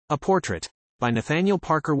A portrait. By Nathaniel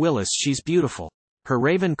Parker Willis. She's beautiful. Her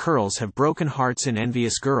raven curls have broken hearts in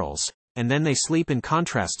envious girls, and then they sleep in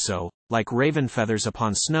contrast so, like raven feathers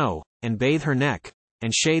upon snow, and bathe her neck,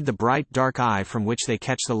 and shade the bright dark eye from which they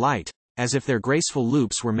catch the light, as if their graceful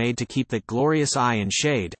loops were made to keep that glorious eye in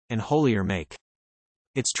shade, and holier make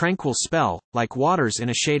its tranquil spell, like waters in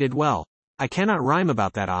a shaded well. I cannot rhyme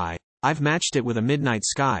about that eye, I've matched it with a midnight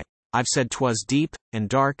sky. I've said 'twas deep, and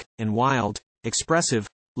dark, and wild, expressive,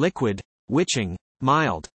 liquid, witching,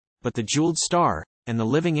 mild, but the jewelled star, and the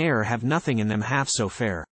living air have nothing in them half so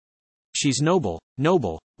fair. She's noble,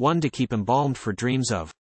 noble, one to keep embalmed for dreams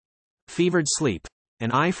of fevered sleep,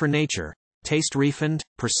 an eye for nature, taste refin'd,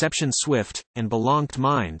 perception swift, and ballanc'd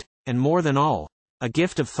mind, and more than all, a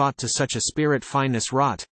gift of thought to such a spirit-fineness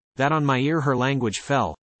wrought, that on my ear her language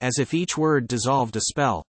fell, as if each word dissolved a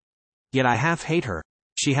spell. Yet I half hate her.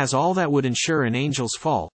 She has all that would ensure an angel's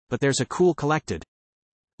fall, but there's a cool collected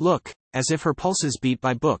look, as if her pulses beat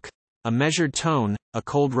by book, a measured tone, a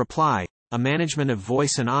cold reply, a management of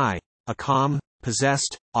voice and eye, a calm,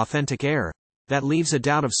 possessed, authentic air, that leaves a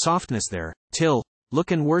doubt of softness there, till, look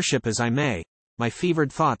and worship as I may, my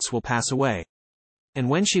fevered thoughts will pass away. And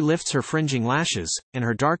when she lifts her fringing lashes, and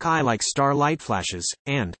her dark eye like starlight flashes,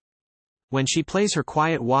 and when she plays her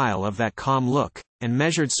quiet while of that calm look, and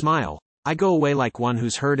measured smile, I go away like one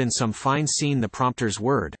who's heard in some fine scene the prompter's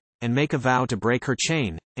word, and make a vow to break her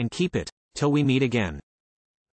chain, and keep it, till we meet again.